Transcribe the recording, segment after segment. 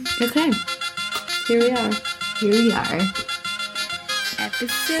Okay. Here we are.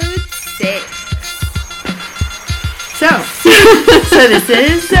 Episode 6. So this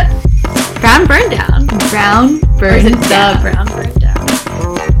is Brown Burndown. Brown Burndown. The Brown Burndown.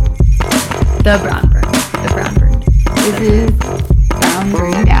 The Brown Burn. The Brown Burn. This is Brown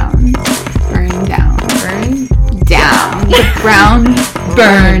Burndown. Burndown. Burn down. The Brown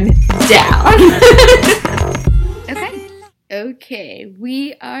Burn Down. Okay.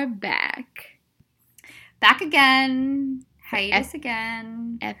 We are back. Back again. Hiatus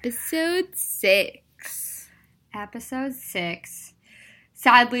again. Episode 6. Episode 6.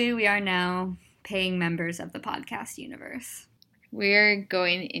 Sadly, we are now paying members of the podcast universe. We're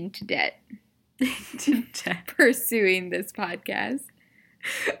going into debt. Pursuing this podcast.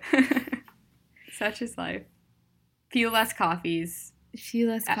 Such is life. Few less coffees.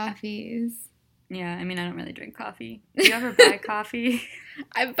 Coffees. Yeah, I mean, I don't really drink coffee. Do you ever buy coffee?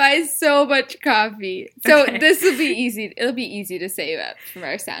 I buy so much coffee. So Okay. This will be easy. It'll be easy to save up from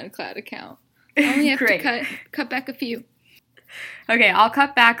our SoundCloud account. I only have Great. to cut back a few. Okay, I'll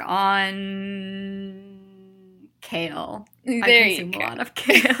cut back on kale. There I you consume go. a lot of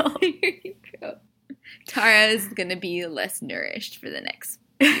kale. There you go. Tara is going to be less nourished for the next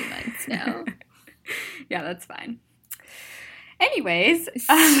few months now. Yeah, that's fine. Anyways,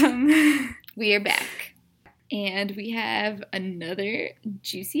 We are back. And we have another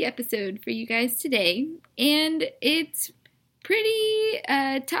juicy episode for you guys today. And it's pretty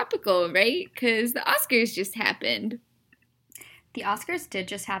topical, right? Because the Oscars just happened. the Oscars did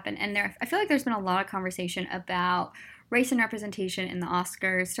just happen, and I feel like there's been a lot of conversation about race and representation in the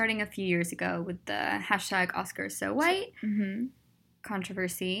Oscars, starting a few years ago with the hashtag #OscarsSoWhite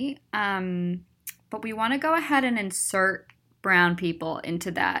controversy. But we want to go ahead and insert brown people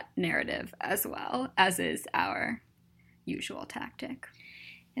into that narrative as well, as is our usual tactic.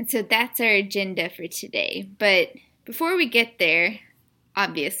 And so that's our agenda for today. But before we get there,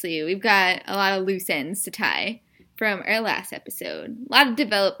 obviously, we've got a lot of loose ends to tie from our last episode. A lot of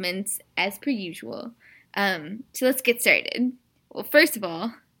developments, as per usual. So let's get started. Well, first of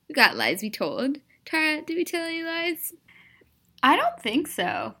all, we got lies we told. Tara, did we tell any lies? I don't think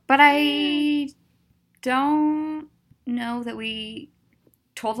so, but I don't know that we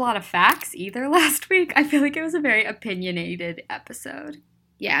told a lot of facts either last week. I feel like it was a very opinionated episode.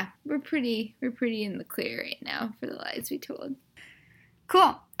 Yeah, we're pretty in the clear right now for the lies we told.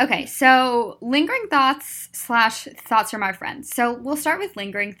 Cool. Okay, so lingering thoughts / thoughts from our friends. So we'll start with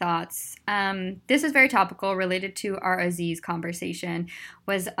lingering thoughts. This is very topical, related to our Aziz conversation.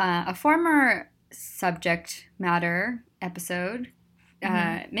 Was a former subject matter episode.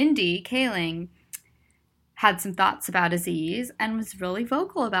 Mindy Kaling had some thoughts about Aziz and was really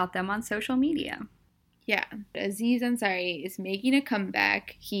vocal about them on social media. Yeah, Aziz Ansari is making a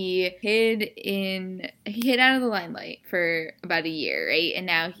comeback. He hid out of the limelight for about a year, right? And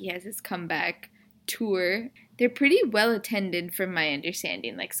now he has his comeback tour. They're pretty well attended from my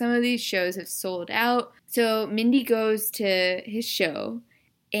understanding. Like, some of these shows have sold out. So Mindy goes to his show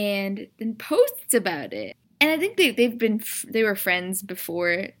and then posts about it. And I think they were friends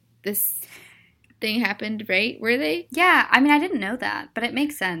before this thing happened, right? Were they? Yeah, I mean, I didn't know that, but it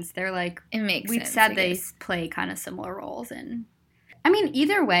makes sense. They're like, It makes we've sense. said I they guess. play kind of similar roles in. I mean,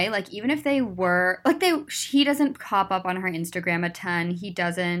 either way, like, even if they were like, he doesn't pop up on her Instagram a ton. He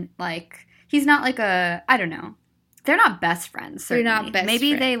doesn't, like, he's not like I don't know. They're not best friends. They're Certainly. not best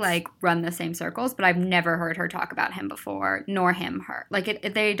Maybe they friends. like run the same circles, but I've never heard her talk about him before, nor him her.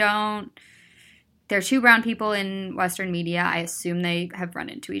 Like, they don't. They're two brown people in Western media. I assume they have run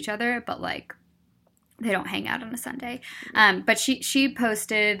into each other, but like, they don't hang out on a Sunday. But she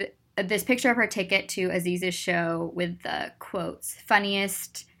posted this picture of her ticket to Aziz's show with the quotes,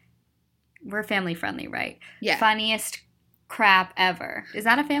 funniest, we're family friendly, right? Yeah. Funniest crap ever. Is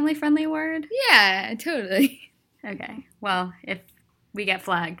that a family friendly word? Yeah, totally. Okay. Well, if we get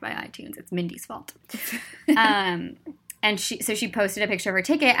flagged by iTunes, it's Mindy's fault. And she posted a picture of her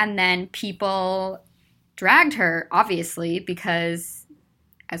ticket, and then people dragged her, obviously, because,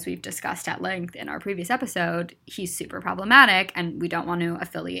 as we've discussed at length in our previous episode, he's super problematic, and we don't want to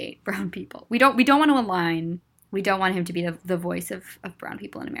affiliate brown people. We don't want to align. We don't want him to be the voice of brown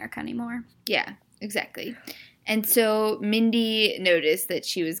people in America anymore. Yeah, exactly. And so Mindy noticed that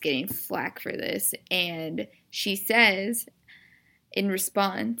she was getting flack for this, and she says, in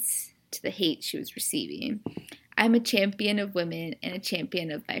response to the hate she was receiving, "I'm a champion of women and a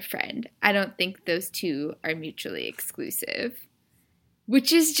champion of my friend. I don't think those two are mutually exclusive."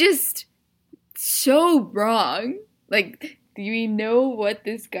 Which is just so wrong. Like, do we know what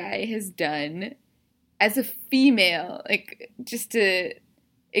this guy has done as a female? Like, just to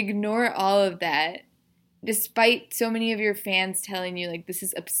ignore all of that, despite so many of your fans telling you, like, this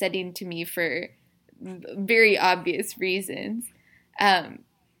is upsetting to me for very obvious reasons.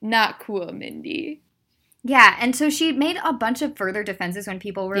 Not cool, Mindy. Yeah, and so she made a bunch of further defenses when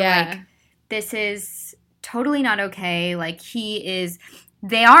people were like, this is totally not okay. Like,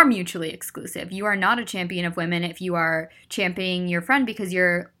 they are mutually exclusive. You are not a champion of women if you are championing your friend because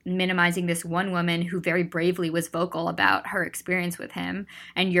you're minimizing this one woman who very bravely was vocal about her experience with him.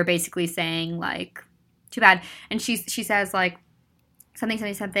 And you're basically saying, like, too bad. And she says, like,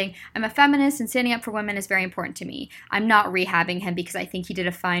 something. I'm a feminist and standing up for women is very important to me. I'm not rehabbing him because I think he did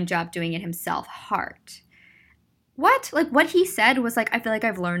a fine job doing it himself. Heart. What? Like, what he said was, like, I feel like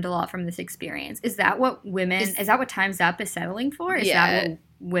I've learned a lot from this experience. Is that what is that what Time's Up is settling for? Is that what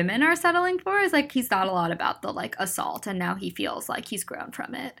women are settling for? Is, like, he's thought a lot about the, like, assault, and now he feels like he's grown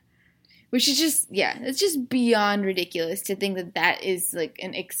from it. Which is just, it's just beyond ridiculous to think that is, like,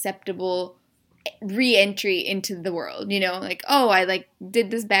 an acceptable re-entry into the world, you know? Like, oh, I, like,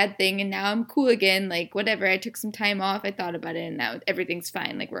 did this bad thing, and now I'm cool again. Like, whatever, I took some time off, I thought about it, and now everything's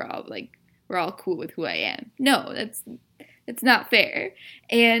fine. Like, we're all cool with who I am. No, that's not fair.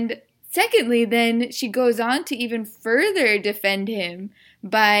 And secondly, then she goes on to even further defend him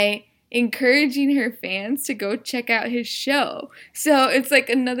by encouraging her fans to go check out his show. So it's like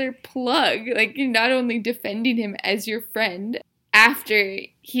another plug. Like, you're not only defending him as your friend after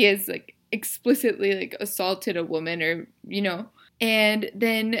he has, like, explicitly, like, assaulted a woman, or, you know, and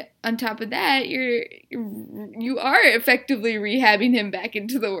then on top of that, you are effectively rehabbing him back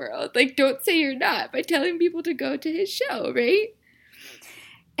into the world. Like, don't say you're not by telling people to go to his show, right?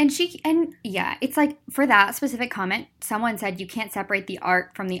 And it's like, for that specific comment, someone said you can't separate the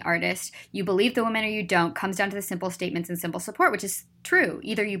art from the artist. You believe the woman or you don't. Comes down to the simple statements and simple support, which is true.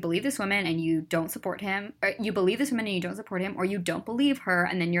 Either you believe this woman and you don't support him, or you believe this woman and you don't support him, or you don't believe her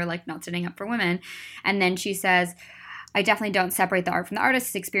and then you're, like, not standing up for women. And then she says, I definitely don't separate the art from the artist.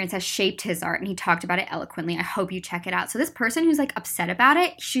 His experience has shaped his art, and he talked about it eloquently. I hope you check it out. So this person who's, like, upset about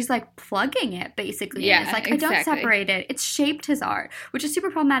it, she's, like, plugging it, basically. Yeah, and it's like, exactly. I don't separate it. It's shaped his art, which is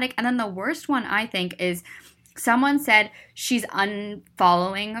super problematic. And then the worst one, I think, is someone said she's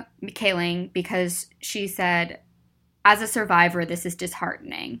unfollowing Kaling because she said, as a survivor, this is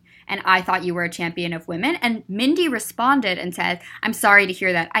disheartening. And I thought you were a champion of women. And Mindy responded and said, I'm sorry to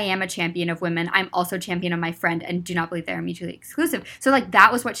hear that. I am a champion of women. I'm also a champion of my friend and do not believe they're mutually exclusive. So, like,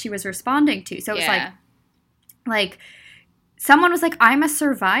 that was what she was responding to. So it was like someone was like, I'm a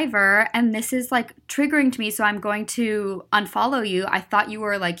survivor and this is, like, triggering to me. So I'm going to unfollow you. I thought you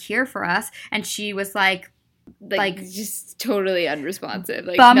were, like, here for us. And she was like just totally unresponsive.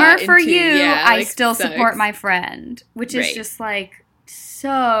 Like, bummer for you. Yeah, I like, still sucks. support my friend, which is just, like,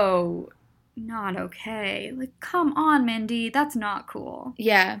 so not okay. Like, come on, Mindy, that's not cool.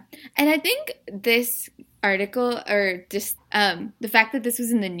 Yeah, and I think this article, or just the fact that this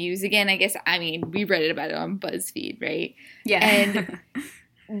was in the news again, we read it about it on BuzzFeed, right? Yeah. And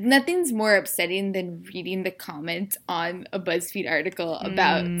nothing's more upsetting than reading the comments on a BuzzFeed article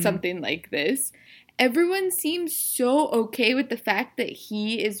about something like this. Everyone seems so okay with the fact that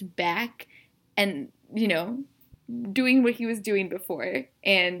he is back and, you know, doing what he was doing before.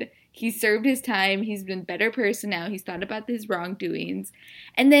 And he served his time. He's been a better person now. He's thought about his wrongdoings.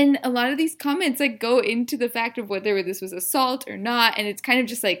 And then a lot of these comments, like, go into the fact of whether this was assault or not. And it's kind of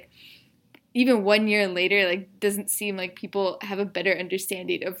just like, even 1 year later, like, doesn't seem like people have a better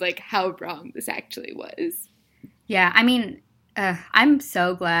understanding of, like, how wrong this actually was. Yeah, I mean, I'm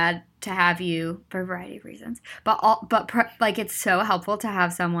so glad to have you for a variety of reasons, but it's so helpful to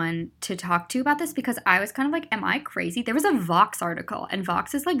have someone to talk to about this, because I was kind of like, am I crazy? There was a Vox article, and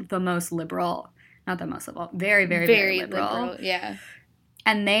Vox is, like, the most liberal, not the most liberal, very, very, very liberal. Yeah.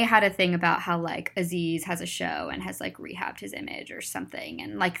 And they had a thing about how, like, Aziz has a show and has, like, rehabbed his image or something,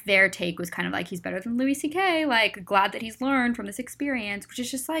 and, like, their take was kind of like, he's better than Louis C.K., like, glad that he's learned from this experience, which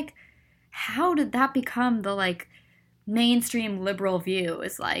is just like, how did that become the, like, mainstream liberal view?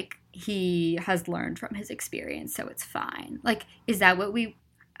 Is like, he has learned from his experience, so it's fine. Like, is that what we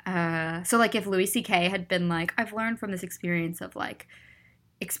so, like, if Louis C.K. had been like, I've learned from this experience of, like,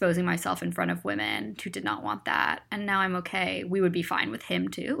 exposing myself in front of women who did not want that, and now I'm okay, we would be fine with him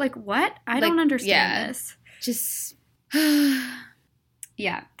too. Like, what? I don't understand this. Just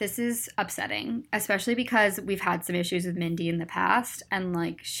Yeah, this is upsetting, especially because we've had some issues with Mindy in the past, and,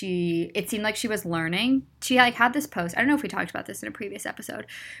 like, it seemed like she was learning. She, like, had this post. I don't know if we talked about this in a previous episode,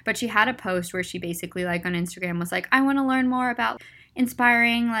 but she had a post where she basically, like, on Instagram was like, I want to learn more about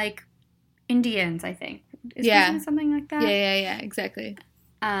inspiring, like, Indians, I think. Is something like that? Yeah, exactly.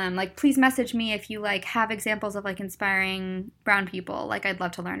 like, please message me if you, like, have examples of, like, inspiring brown people. Like, I'd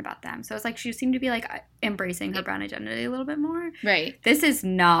love to learn about them. So it's like she seemed to be, like, embracing her brown identity a little bit more. Right. This is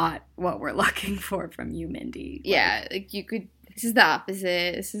not what we're looking for from you, Mindy. Yeah, like, you could... This is the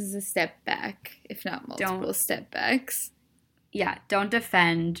opposite. This is a step back, if not multiple step backs. Yeah, don't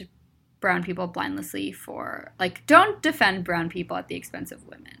defend brown people blindlessly for... Like, don't defend brown people at the expense of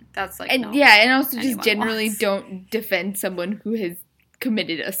women. That's, like, and also just generally don't defend someone who has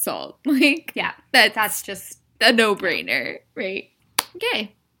committed assault. Like, yeah, that's just a no-brainer, right?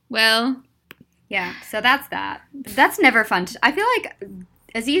 Okay, well, yeah. So that's that. That's never fun. I feel like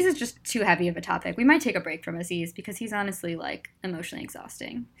Aziz is just too heavy of a topic. We might take a break from Aziz because he's honestly, like, emotionally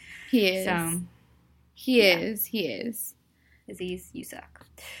exhausting. He is. So he is. Aziz, you suck.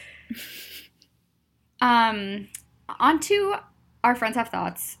 On to our friends have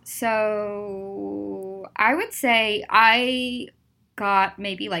thoughts. So I would say I got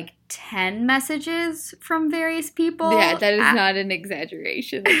maybe like 10 messages from various people. Yeah, that is not an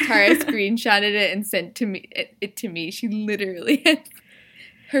exaggeration. Like, Tara screenshotted it and sent it to me. She literally had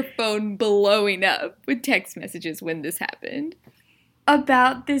her phone blowing up with text messages when this happened.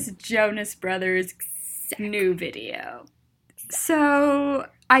 About this Jonas Brothers new video. So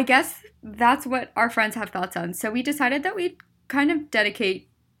I guess that's what our friends have thoughts on. So we decided that we'd kind of dedicate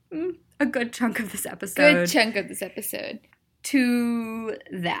a good chunk of this episode. To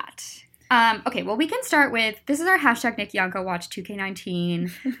that. Okay, well, we can start with, this is our hashtag Nick Yanko Watch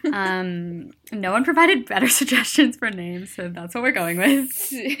 2K19. No one provided better suggestions for names, so that's what we're going with.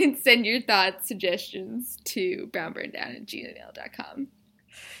 Send your thoughts, suggestions to brownburndown@gmail.com.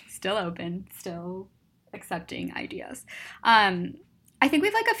 Still open, still accepting ideas. I think we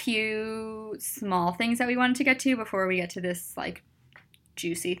have, like, a few small things that we wanted to get to before we get to this, like,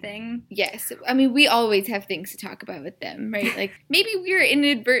 juicy thing. Yes. I mean, we always have things to talk about with them, right? Like, maybe we're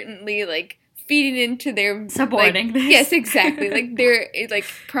inadvertently, like, feeding into their... Supporting like, this. Yes, exactly. Like, their, like,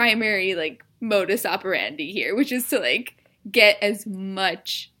 primary, like, modus operandi here, which is to, like, get as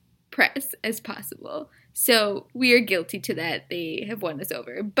much press as possible. So, we are guilty to that. They have won us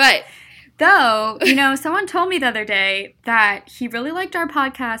over. But... Though, you know, someone told me the other day that he really liked our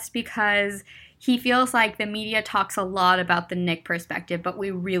podcast because he feels like the media talks a lot about the Nick perspective, but we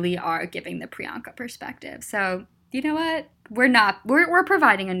really are giving the Priyanka perspective. So, you know what? We're not. We're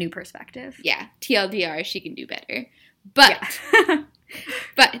providing a new perspective. Yeah. TLDR, she can do better. But,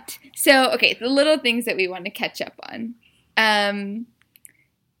 so, okay, the little things that we want to catch up on.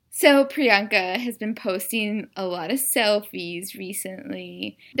 So Priyanka has been posting a lot of selfies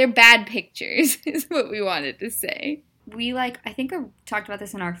recently. They're bad pictures, is what we wanted to say. We, like, I think I talked about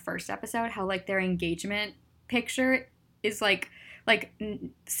this in our first episode, how, like, their engagement picture is, like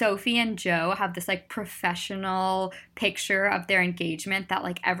Sophie and Joe have this, like, professional picture of their engagement that,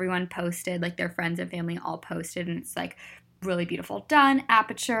 like, everyone posted, like, their friends and family all posted, and it's, like, really beautiful done,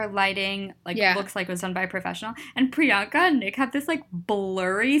 aperture, lighting, like, looks like it was done by a professional. And Priyanka and Nick have this, like,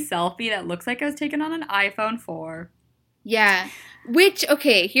 blurry selfie that looks like it was taken on an iPhone 4. Yeah. Which,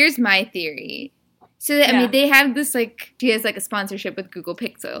 okay, here's my theory. So, I mean, they have this, like, she has, like, a sponsorship with Google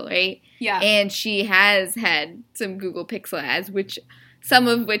Pixel, right? Yeah. And she has had some Google Pixel ads, some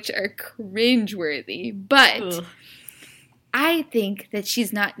of which are cringeworthy. But... Ugh. I think that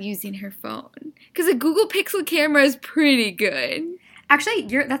she's not using her phone. Because a Google Pixel camera is pretty good. Actually,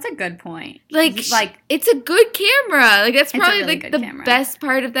 that's a good point. Like, it's a good camera. Like, that's probably, really, like, the camera. Best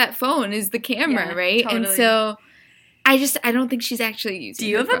part of that phone is the camera, right? Totally. And so, I don't think she's actually using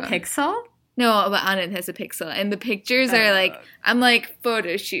her phone. Do you have a Pixel? No, but Anand has a Pixel. And the pictures are, like, I'm like,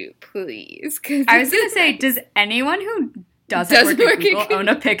 photo shoot, please. I was going to say, does anyone who doesn't work at Google own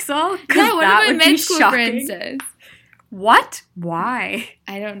a Pixel? Yeah, one of my med school friends says. What? Why?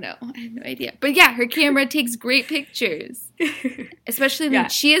 I don't know. I have no idea. But yeah, her camera takes great pictures. Especially when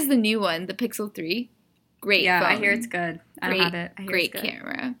she has the new one, the Pixel 3. Great phone. I hear it's good. I don't have it. I hear great it's good.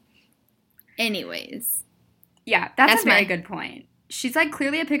 Camera. Anyways. Yeah, that's a very good point. She's, like,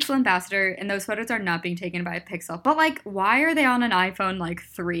 clearly a Pixel ambassador, and those photos are not being taken by a Pixel. But, like, why are they on an iPhone, like,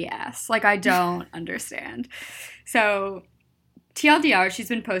 3S? Like, I don't understand. So... TLDR, she's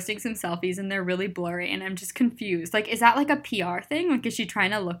been posting some selfies and they're really blurry and I'm just confused. Like, is that like a PR thing? Like, is she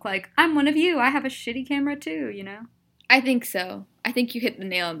trying to look like, I'm one of you, I have a shitty camera too, you know? I think so. I think you hit the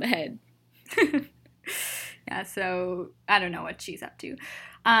nail on the head. Yeah, so I don't know what she's up to.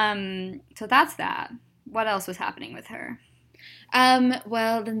 So that's that. What else was happening with her?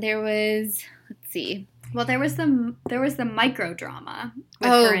 Well, then there was, let's see. Well, there was the micro drama with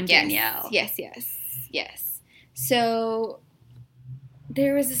her and Danielle. Yes. So...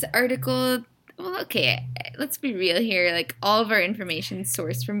 There was this article, Well, okay, let's be real here. Like, all of our information is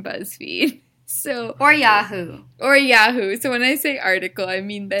sourced from BuzzFeed. So Or Yahoo. So when I say article, I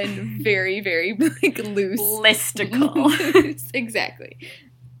mean then very, very, like, loose. Listicle. Loose, exactly.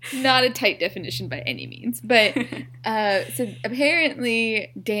 Not a tight definition by any means. But, so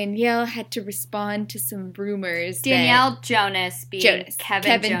apparently Danielle had to respond to some rumors Danielle Jonas being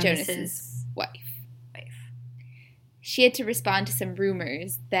Kevin Jonas's wife. She had to respond to some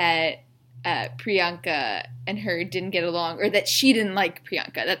rumors that Priyanka and her didn't get along, or that she didn't like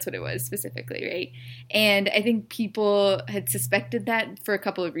Priyanka. That's what it was specifically, right? And I think people had suspected that for a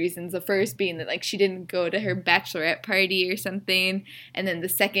couple of reasons. The first being that, like, she didn't go to her bachelorette party or something. And then the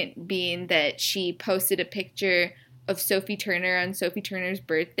second being that she posted a picture of Sophie Turner on Sophie Turner's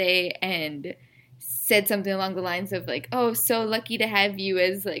birthday and said something along the lines of, like, oh, so lucky to have you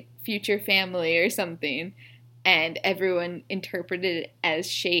as, like, future family or something. And everyone interpreted it as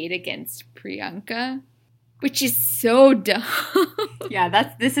shade against Priyanka, which is so dumb. Yeah,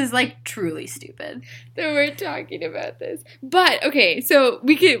 this is, like, truly stupid that we're talking about this. But, okay, so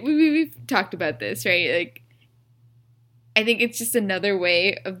we've talked about this, right? Like, I think it's just another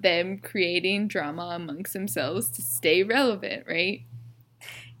way of them creating drama amongst themselves to stay relevant, right?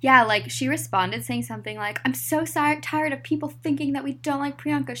 Yeah, like, she responded saying something like, I'm so tired of people thinking that we don't like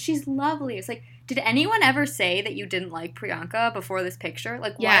Priyanka. She's lovely. It's like, did anyone ever say that you didn't like Priyanka before this picture?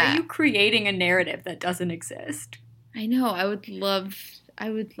 Like, why are you creating a narrative that doesn't exist? I know. I would love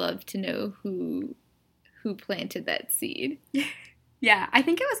to know who planted that seed. Yeah, I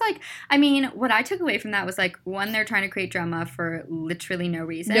think it was like, I mean, what I took away from that was like, one, they're trying to create drama for literally no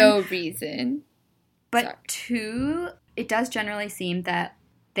reason. No reason. But two, it does generally seem that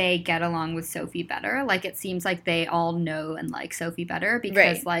they get along with Sophie better. Like, it seems like they all know and like Sophie better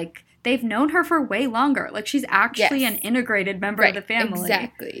because, like, they've known her for way longer. Like, she's actually an integrated member of the family.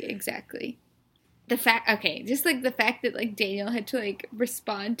 Exactly. The fact, just, like, the fact that, like, Danielle had to, like,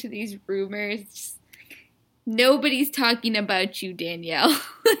 respond to these rumors, just, nobody's talking about you, Danielle.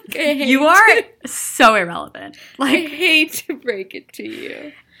 Like, you are so irrelevant. Like, I hate to break it to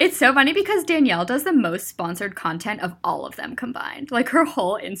you. It's so funny because Danielle does the most sponsored content of all of them combined. Like, her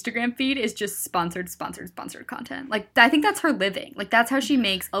whole Instagram feed is just sponsored content. Like, I think that's her living. Like, that's how she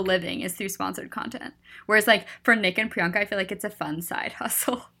makes a living, is through sponsored content. Whereas, like, for Nick and Priyanka, I feel like it's a fun side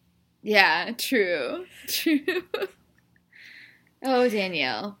hustle. Yeah, true. Oh,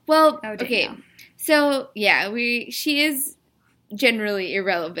 Danielle. Well, okay. So, yeah, she is generally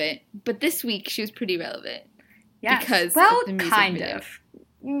irrelevant, but this week she was pretty relevant. Yeah. Because well, of the music kind video. of.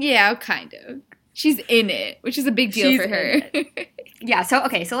 Yeah, kind of. She's in it, which is a big deal for her. Yeah, so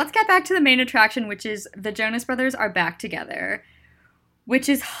let's get back to the main attraction, which is the Jonas Brothers are back together, which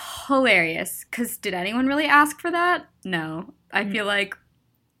is hilarious, because did anyone really ask for that? No. I feel like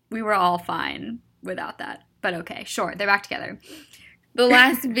we were all fine without that. But okay, sure, they're back together. The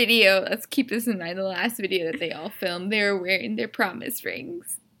last video, let's keep this in mind, the last video that they all filmed, they were wearing their promise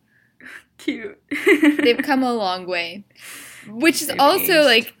rings. Cute. They've come a long way. Which is also,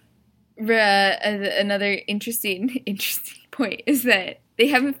 like, another interesting point is that they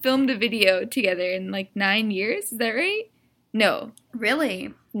haven't filmed a video together in, like, 9 years. Is that right? No.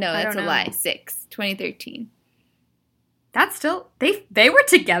 Really? No, that's a lie. 2013. That's still... They were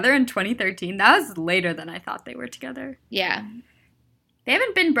together in 2013? That was later than I thought they were together. Yeah. They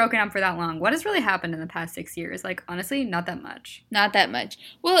haven't been broken up for that long. What has really happened in the past 6 years? Like, honestly, not that much. Not that much.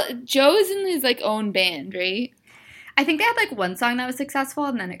 Well, Joe is in his, like, own band, right? I think they had, like, one song that was successful,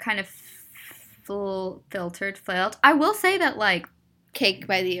 and then it kind of failed. I will say that, like... Cake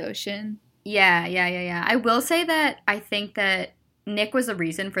by the Ocean. Yeah. I will say that I think that Nick was the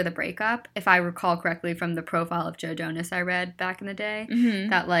reason for the breakup, if I recall correctly from the profile of Joe Jonas I read back in the day. Mm-hmm.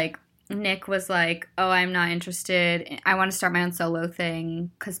 That, like, Nick was like, oh, I'm not interested. I want to start my own solo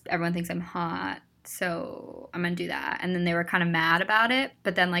thing because everyone thinks I'm hot. So I'm going to do that. And then they were kind of mad about it.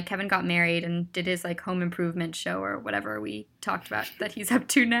 But then, like, Kevin got married and did his, like, home improvement show or whatever we talked about that he's up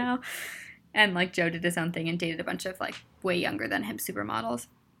to now. And, like, Joe did his own thing and dated a bunch of, like, way younger than him supermodels.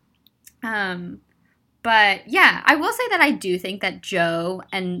 But, yeah, I will say that I do think that Joe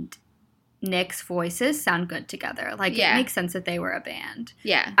and Nick's voices sound good together. Like, it makes sense that they were a band.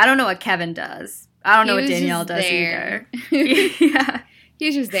 Yeah. I don't know what Kevin does. I don't know what Danielle does either. Yeah. He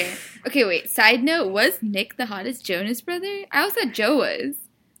was just there. Okay, wait. Side note, was Nick the hottest Jonas brother? I always thought Joe was.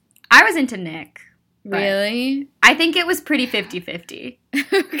 I was into Nick. Really? I think it was pretty 50-50.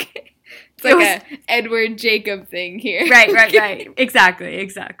 Okay. It's like a Edward Jacob thing here. Right.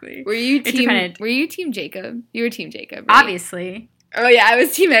 Exactly. Were you team Jacob? You were team Jacob, right? Obviously. Oh, yeah, I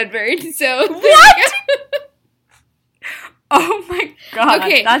was team Edward, so... What? Oh my god.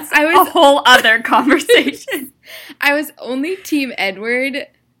 Okay, That's a whole other conversation. I was only Team Edward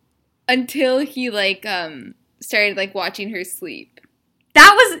until he, like, started, like, watching her sleep.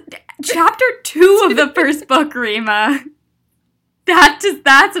 That was chapter 2 of the first book, Rima.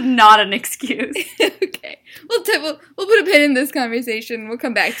 That's not an excuse. Okay. We'll put a pin in this conversation. We'll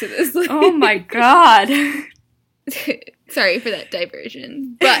come back to this later. Oh my god. Sorry for that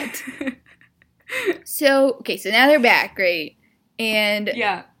diversion. But so now they're back, right? And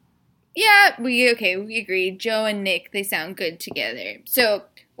yeah, we agree. Joe and Nick, they sound good together. So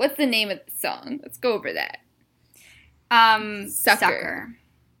what's the name of the song? Let's go over that. Sucker.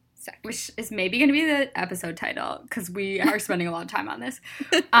 Which is maybe going to be the episode title, because we are spending a lot of time on this.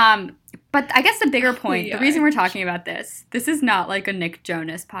 But I guess the bigger point, the reason we're talking about this is not like a Nick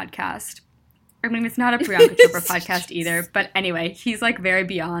Jonas podcast. I mean, it's not a Priyanka Chopra podcast either. But anyway, he's like very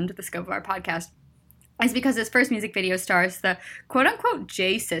beyond the scope of our podcast. It's because his first music video stars the quote-unquote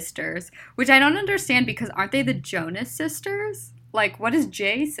J sisters, which I don't understand because aren't they the Jonas sisters? Like, what is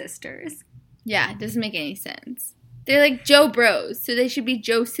J sisters? Yeah, it doesn't make any sense. They're like JoBros, so they should be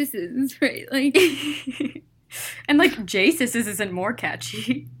Joe Sisses, right? Like, and like J Sisses isn't more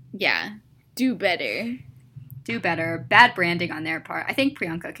catchy. Yeah, do better. Bad branding on their part. I think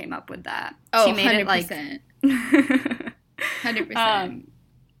Priyanka came up with that. Oh, she made 100%. It like 100%.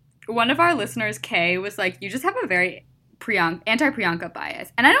 One of our listeners, Kay, was like, "You just have a very anti-Priyanka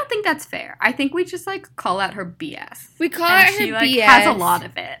bias," and I don't think that's fair. I think we just like call out her BS. We call out her she, like, BS. Has a lot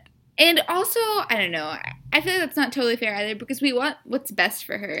of it. And also, I don't know, I feel like that's not totally fair either, because we want what's best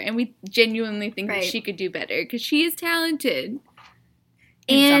for her, and we genuinely think that she could do better, because she is talented.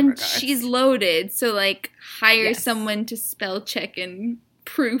 And she's loaded, so, like, hire someone to spell check and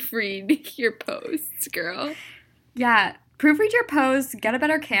proofread your posts, girl. Yeah, proofread your posts, get a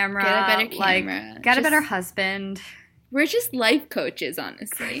better camera. Get a better husband. We're just life coaches,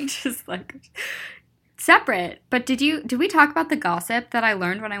 honestly. Just like... Separate, but did we talk about the gossip that I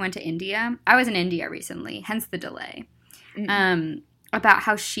learned when I went to India? I was in India recently, hence the delay. About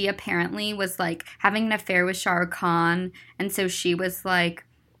how she apparently was like having an affair with Shah Rukh Khan, and so she was like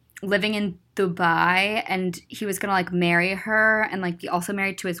living in Dubai, and he was gonna like marry her and like be also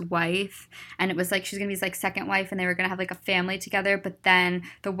married to his wife, and it was like she was gonna be his like second wife, and they were gonna have like a family together, but then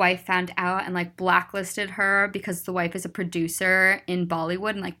the wife found out and like blacklisted her because the wife is a producer in Bollywood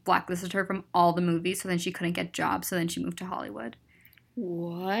and like blacklisted her from all the movies, so then she couldn't get jobs, so then she moved to Hollywood.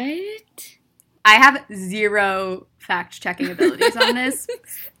 What? I have zero fact-checking abilities on this,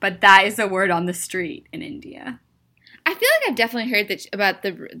 but that is a word on the street in India. I feel like I've definitely heard that about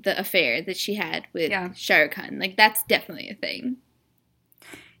the affair that she had with Shah Rukh Khan. Like, that's definitely a thing.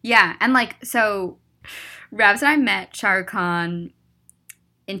 Yeah, and like, so Rabs and I met Shah Rukh Khan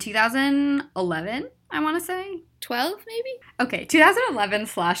in 2011, I want to say. 12, maybe? Okay,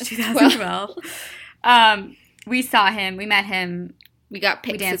 2011/2012. We saw him, we met him. We got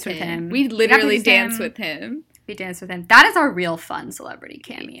pics we danced with him. We literally danced with him. We danced with him. That is our real fun celebrity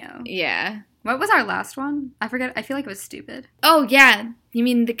cameo. Yeah. What was our last one? I forget. I feel like it was stupid. Oh, yeah. You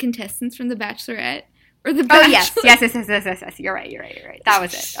mean the contestants from The Bachelorette? Or The Bachelor? Oh, yes. You're right. That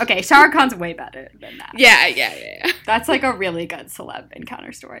was it. Okay, Shah Rukh Khan's way better than that. Yeah. That's like a really good celeb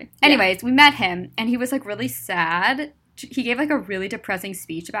encounter story. Anyways, we met him, and he was like really sad. He gave like a really depressing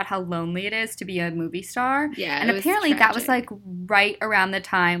speech about how lonely it is to be a movie star. Yeah, and apparently that was like right around the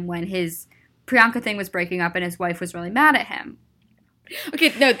time when his Priyanka thing was breaking up and his wife was really mad at him.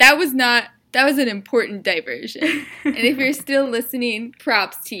 Okay, no, that was an important diversion. And if you're still listening,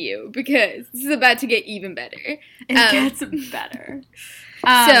 props to you, because this is about to get even better. It gets better.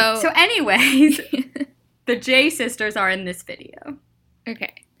 So anyways, the J sisters are in this video.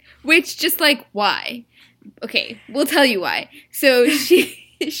 Okay. Which, just like, why? Okay, we'll tell you why. So okay,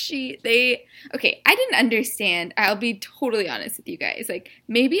 I didn't understand. I'll be totally honest with you guys. Like,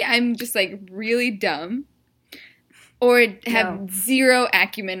 maybe I'm just, like, really dumb or have zero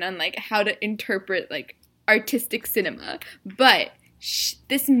acumen on, like, how to interpret, like, artistic cinema. But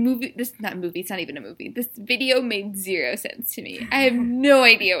this video made zero sense to me. I have no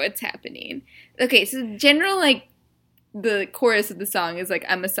idea what's happening. Okay, so general, like, the chorus of the song is like,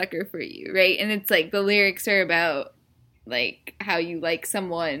 I'm a sucker for you, right? And it's like the lyrics are about like how you like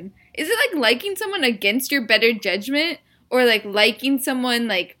someone. Is it like liking someone against your better judgment, or like liking someone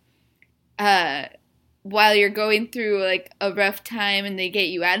like while you're going through like a rough time and they get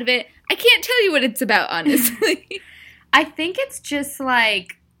you out of it? I can't tell you what it's about, honestly. I think it's just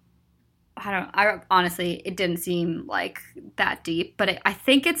like, honestly, it didn't seem like that deep, but I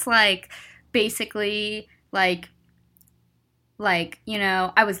think it's like basically like like, you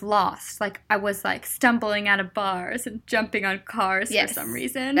know, I was lost. Like, I was, like, stumbling out of bars and jumping on cars for some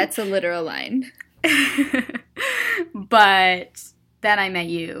reason. That's a literal line. But then I met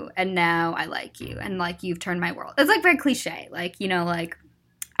you, and now I like you, and, like, you've turned my world. It's, like, very cliche. Like, you know, like,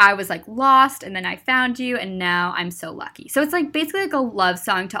 I was, like, lost, and then I found you, and now I'm so lucky. So it's, like, basically, like, a love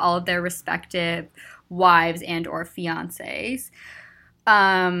song to all of their respective wives and or fiancés.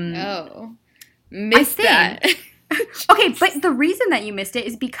 Missed that. Okay, but the reason that you missed it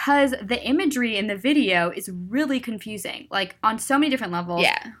is because the imagery in the video is really confusing, like, on so many different levels.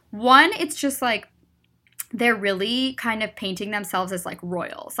 Yeah. One, it's just, like, they're really kind of painting themselves as, like,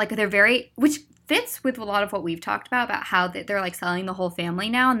 royals. Like, they're very, which fits with a lot of what we've talked about how they're, like, selling the whole family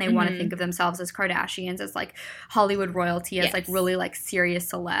now, and they want to think of themselves as Kardashians, as, like, Hollywood royalty, as, like, really, like,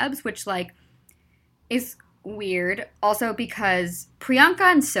 serious celebs, which, like, is weird. Also because Priyanka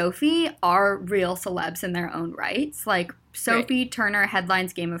and Sophie are real celebs in their own rights. Like, Sophie Turner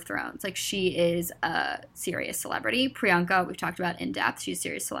headlines Game of Thrones. Like, she is a serious celebrity. Priyanka, we've talked about in depth. She's a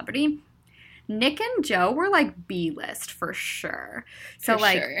serious celebrity. Nick and Joe were, like, B-list for sure. So,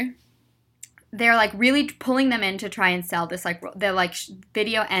 they're, like, really pulling them in to try and sell this, like, the, like,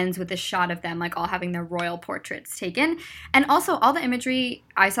 video ends with this shot of them, like, all having their royal portraits taken. And also, all the imagery,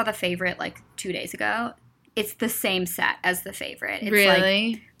 I saw The Favorite, like, 2 days ago. It's the same set as The Favorite. It's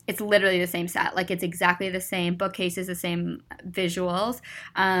really? Like, it's literally the same set. Like, it's exactly the same bookcases, the same visuals.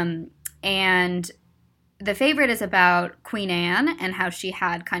 And The Favorite is about Queen Anne and how she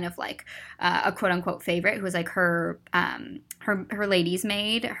had kind of, like, a quote-unquote favorite who was, like, her lady's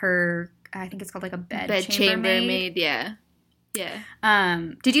maid, her, I think it's called, like, a bed chamber maid. Yeah.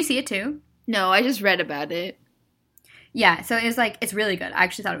 Did you see it, too? No, I just read about it. Yeah, so it was, like, it's really good. I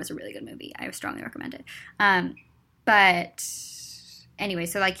actually thought it was a really good movie. I would strongly recommend it. But anyway,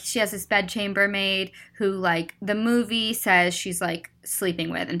 so, like, she has this bed chambermaid who, like, the movie says she's, like, sleeping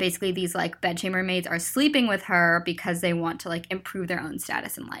with. And basically these, like, bed chambermaids are sleeping with her because they want to, like, improve their own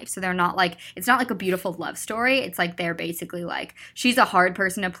status in life. So they're not, like, it's not, like, a beautiful love story. It's, like, they're basically, like, she's a hard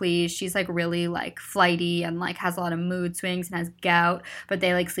person to please. She's, like, really, like, flighty and, like, has a lot of mood swings and has gout. But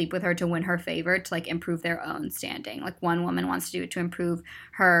they, like, sleep with her to win her favor, to, like, improve their own standing. Like, one woman wants to do it to improve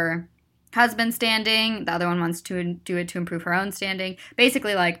her husband standing, the other one wants to do it to improve her own standing.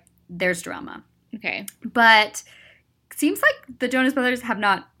 Basically, like, there's drama. Okay. But seems like the Jonas Brothers have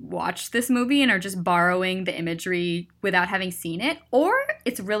not watched this movie and are just borrowing the imagery without having seen it, or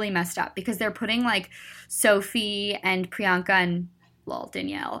it's really messed up because they're putting, like, Sophie and Priyanka and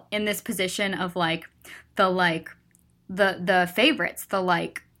Danielle in this position of, like, the favorites, the,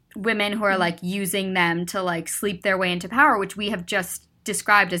 like, women who are, like, using them to, like, sleep their way into power, which we have just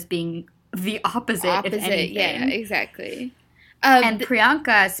described as being the opposite if anything. Yeah, exactly. And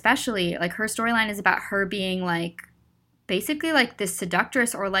Priyanka especially, like, her storyline is about her being, like, basically, like, this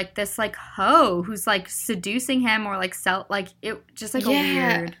seductress or, like, this, like, hoe who's, like, seducing him or, like, it just, like, a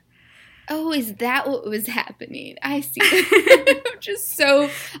weird. Oh, is that what was happening? I see. Just so,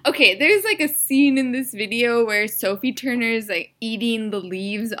 okay, there's, like, a scene in this video where Sophie Turner's, like, eating the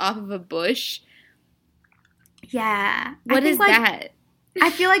leaves off of a bush. Yeah. What is that? I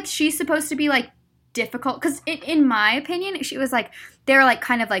feel like she's supposed to be, like, difficult. Because in my opinion, she was, like, they're, like,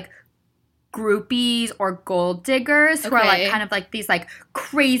 kind of, like, groupies or gold diggers who are, like, kind of, like, these, like,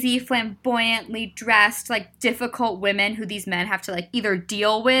 crazy, flamboyantly dressed, like, difficult women who these men have to, like, either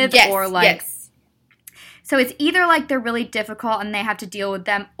deal with or, like... Yes. So it's either, like, they're really difficult and they have to deal with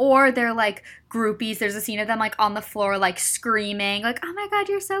them, or they're, like, groupies. There's a scene of them, like, on the floor, like, screaming, like, oh, my God,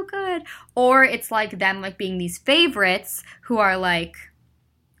 you're so good. Or it's, like, them, like, being these favorites who are, like...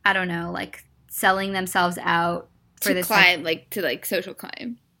 I don't know, like, selling themselves out for to this climb, like, to, like, social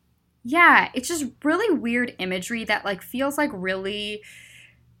climb. Yeah, it's just really weird imagery that, like, feels, like, really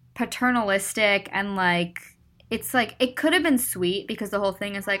paternalistic and, like, it's, like, it could have been sweet because the whole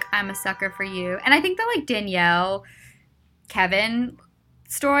thing is, like, I'm a sucker for you. And I think that, like, Danielle, Kevin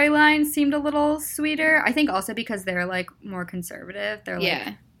storyline seemed a little sweeter. I think also because they're, like, more conservative. They're,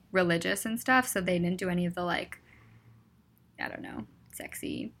 like, religious and stuff, so they didn't do any of the, like, I don't know,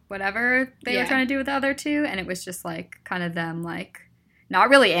 sexy whatever they were trying to do with the other two, and it was just, like, kind of them, like, not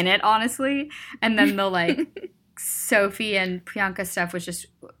really in it, honestly. And then the, like, Sophie and Priyanka stuff was just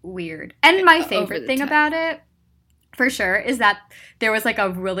weird. And my favorite thing about it, for sure, is that there was, like, a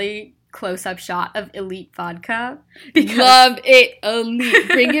really close-up shot of Elite vodka. Love it, Elite.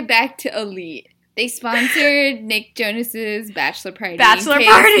 Bring it back to Elite. They sponsored Nick Jonas's bachelor party.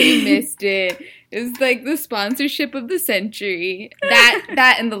 You missed it. It was, like, the sponsorship of the century.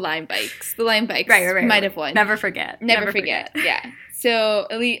 That and the Lime Bikes. The Lime Bikes might have won. Never forget. Never forget. Yeah. So,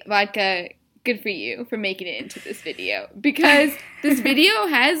 Elite Vodka good for you for making it into this video. Because this video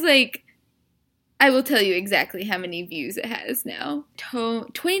has, like, I will tell you exactly how many views it has now.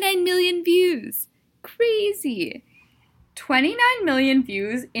 29 million views. Crazy. 29 million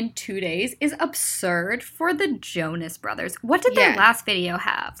views in 2 days is absurd for the Jonas Brothers. What did their last video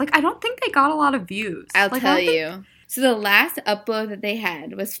have? Like, I don't think they got a lot of views. I'll tell you. So the last upload that they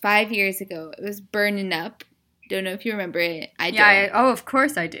had was 5 years ago. It was Burning Up. Don't know if you remember it. I don't. Of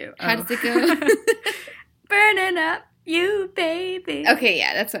course I do. How does it go? Burning up, you baby. Okay,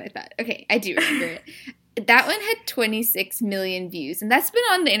 yeah, that's what I thought. Okay, I do remember it. That one had 26 million views, and that's been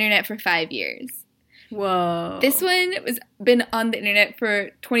on the internet for 5 years. Whoa. This one was been on the internet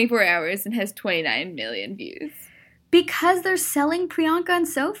for 24 hours and has 29 million views. Because they're selling Priyanka and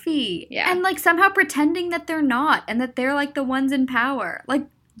Sophie. Yeah. And, like, somehow pretending that they're not and that they're, like, the ones in power. Like,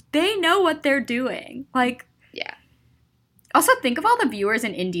 they know what they're doing. Like, yeah. Also, think of all the viewers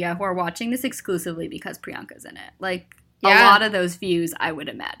in India who are watching this exclusively because Priyanka's in it. Like, a lot of those views, I would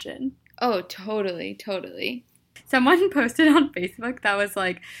imagine. Oh, totally, totally. Someone posted on Facebook that was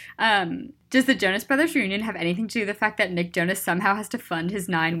like, does the Jonas Brothers reunion have anything to do with the fact that Nick Jonas somehow has to fund his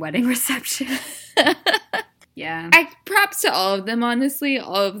 9 wedding receptions? Yeah. Props to all of them, honestly,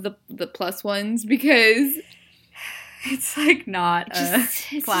 all of the plus ones, because it's like not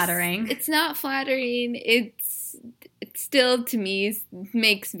flattering. It's not flattering. It's still, to me,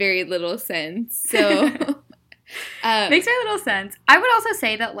 makes very little sense. So makes very little sense. I would also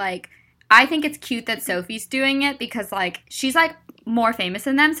say that, like, I think it's cute that Sophie's doing it because, like, she's, like, more famous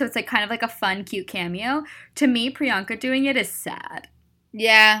than them, so it's, like, kind of like a fun, cute cameo. To me, Priyanka doing it is sad.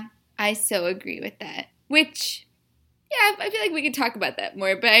 Yeah, I so agree with that. Which, yeah, I feel like we could talk about that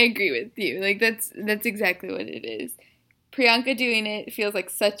more, but I agree with you. Like, that's exactly what it is. Priyanka doing it feels like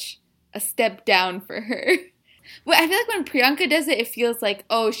such a step down for her. Well, I feel like when Priyanka does it, it feels like,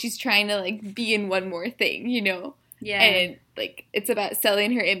 oh, she's trying to, like, be in one more thing, you know? Yeah. And, like, it's about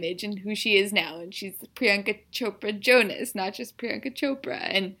selling her image and who she is now. And she's Priyanka Chopra Jonas, not just Priyanka Chopra.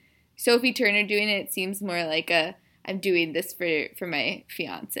 And Sophie Turner doing it seems more like I'm doing this for my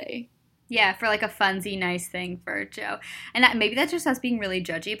fiancé. Yeah, for, like, a funsy, nice thing for Joe. And maybe that's just us being really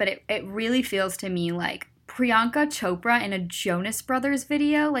judgy, but it really feels to me like Priyanka Chopra in a Jonas Brothers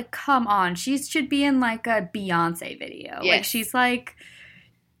video. Like, come on. She should be in, like, a Beyonce video. Yes. Like, she's, like,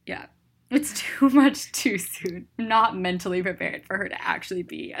 yeah. It's too much too soon. I'm not mentally prepared for her to actually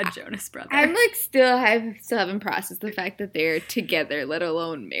be a Jonas Brother. I'm, like, still haven't processed the fact that they're together, let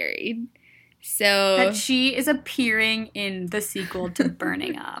alone married. So that she is appearing in the sequel to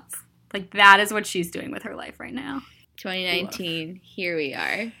Burning Up. Like, that is what she's doing with her life right now. 2019, Woof. Here we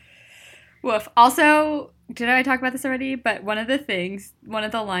are. Woof. Also, did I talk about this already? But one of the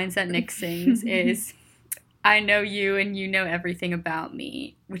lines that Nick sings is, I know you and you know everything about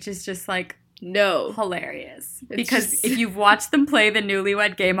me, which is just, like, hilarious. Because if you've watched them play the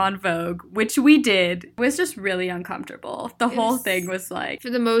Newlywed Game on Vogue, which we did, it was just really uncomfortable. The whole thing was, like, for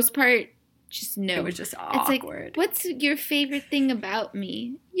the most part, just no. It was just awkward. It's like, what's your favorite thing about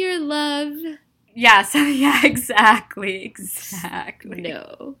me? Your love. Yeah, exactly.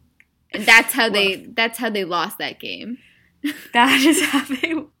 No. And that's how they lost that game. That is how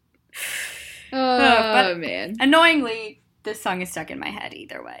they but man. Annoyingly, this song is stuck in my head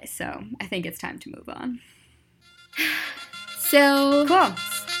either way, so I think it's time to move on. So cool.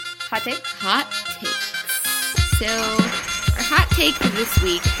 Hot take? Hot takes. So our hot take for this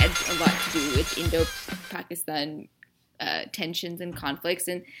week had a lot to do with Indo-Pakistan tensions and conflicts,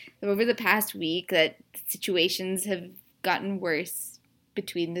 and over the past week that situations have gotten worse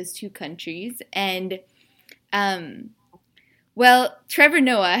between those two countries, and well, Trevor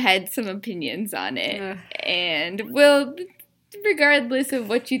Noah had some opinions on it, and well, regardless of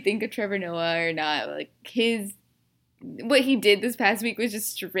what you think of Trevor Noah or not, like what he did this past week was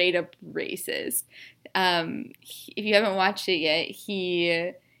just straight up racist. If you haven't watched it yet,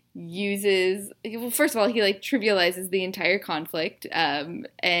 he first of all, he, like, trivializes the entire conflict, and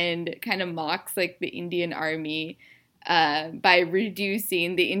kind of mocks, like, the Indian army, by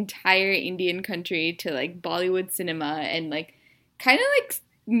reducing the entire Indian country to, like, Bollywood cinema, and, like, kind of, like,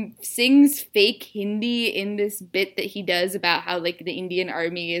 sings fake Hindi in this bit that he does about how, like, the Indian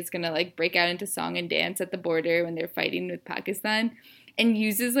army is gonna, like, break out into song and dance at the border when they're fighting with Pakistan, and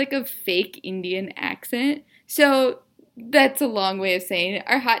uses, like, a fake Indian accent. So that's a long way of saying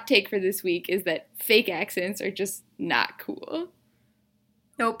our hot take for this week is that fake accents are just not cool.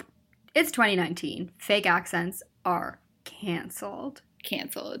 Nope. It's 2019. Fake accents are canceled.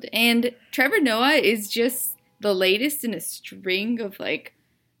 And Trevor Noah is just the latest in a string of, like,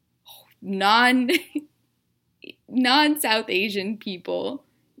 non-South Asian people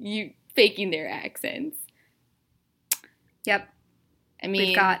faking their accents. Yep. I mean,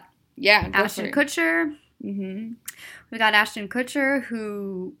 We've got Ashton Kutcher. Mm-hmm. We got Ashton Kutcher,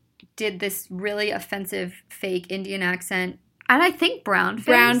 who did this really offensive fake Indian accent. And I think brown face.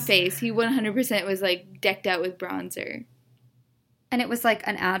 Brown face. He 100% was, like, decked out with bronzer. And it was, like,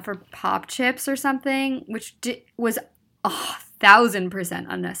 an ad for Pop Chips or something, which was 1,000%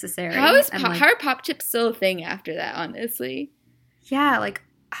 unnecessary. How are Pop Chips still a thing after that, honestly? Yeah, like,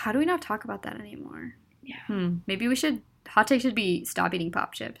 how do we not talk about that anymore? Yeah. Maybe we should... Hot take should be stop eating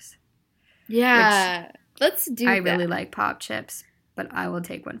Pop Chips. Yeah. Let's do that. I really like Pop Chips, but I will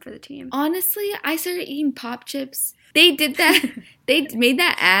take one for the team. Honestly, I started eating Pop Chips. They did that. They made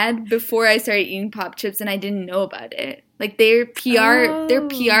that ad before I started eating Pop Chips, and I didn't know about it. Like, their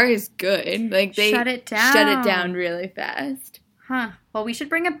PR is good. Like, they shut it down really fast. Huh. Well, we should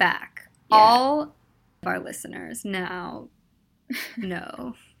bring it back. Yeah. All of our listeners now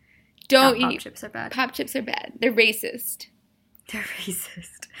know. Don't eat. Pop Chips are bad. Pop Chips are bad. They're racist. They're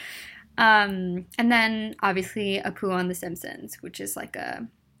racist. And then, obviously, Apu on The Simpsons, which is like a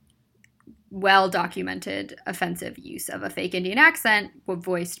well-documented offensive use of a fake Indian accent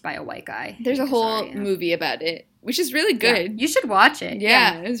voiced by a white guy. There's a whole movie about it, which is really good. Yeah, you should watch it.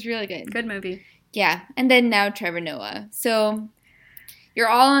 Yeah, it was really good. Good movie. Yeah, and then now Trevor Noah. So, you're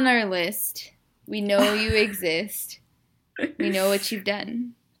all on our list. We know you exist. We know what you've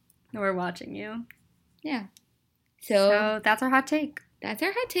done. We're watching you. Yeah. So that's our hot take. That's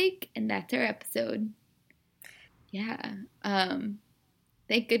our hot take, and that's our episode. Yeah.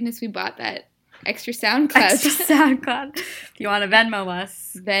 Thank goodness we bought that extra SoundCloud. Extra SoundCloud. If you want to Venmo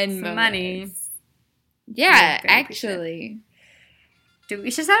us. Venmo money. Us. Yeah, actually. We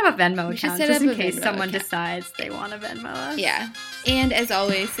should set up a Venmo account just in case someone decides they want to Venmo us. Yeah. And as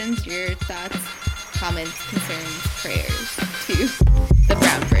always, send your thoughts, comments, concerns, prayers to the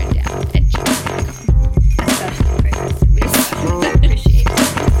Brown Burndown at gmail.com. Especially prayers. We especially appreciate it.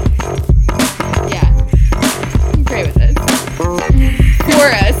 Yeah. Pray with us. For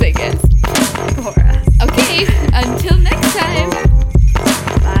us, I guess. For us. Okay. Until next time.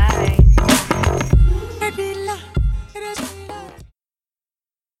 Bye.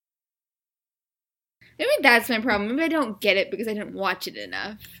 Maybe that's my problem. Maybe I don't get it because I didn't watch it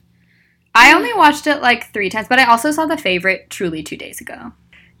enough. I only watched it like 3 times, but I also saw The Favorite truly 2 days ago.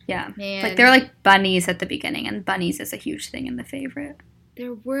 Yeah. Man. Like, there were like bunnies at the beginning, and bunnies is a huge thing in The Favorite.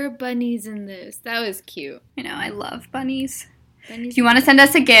 There were bunnies in this. That was cute. I know, I love bunnies. Bunnies. If you want to send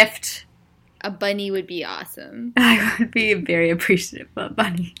us a gift, a bunny would be awesome. I would be very appreciative of a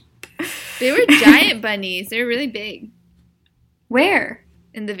bunny. They were giant bunnies. They were really big. Where?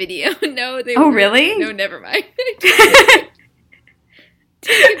 In the video. No, they Oh, weren't. really? No, never mind.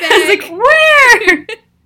 I was like, where?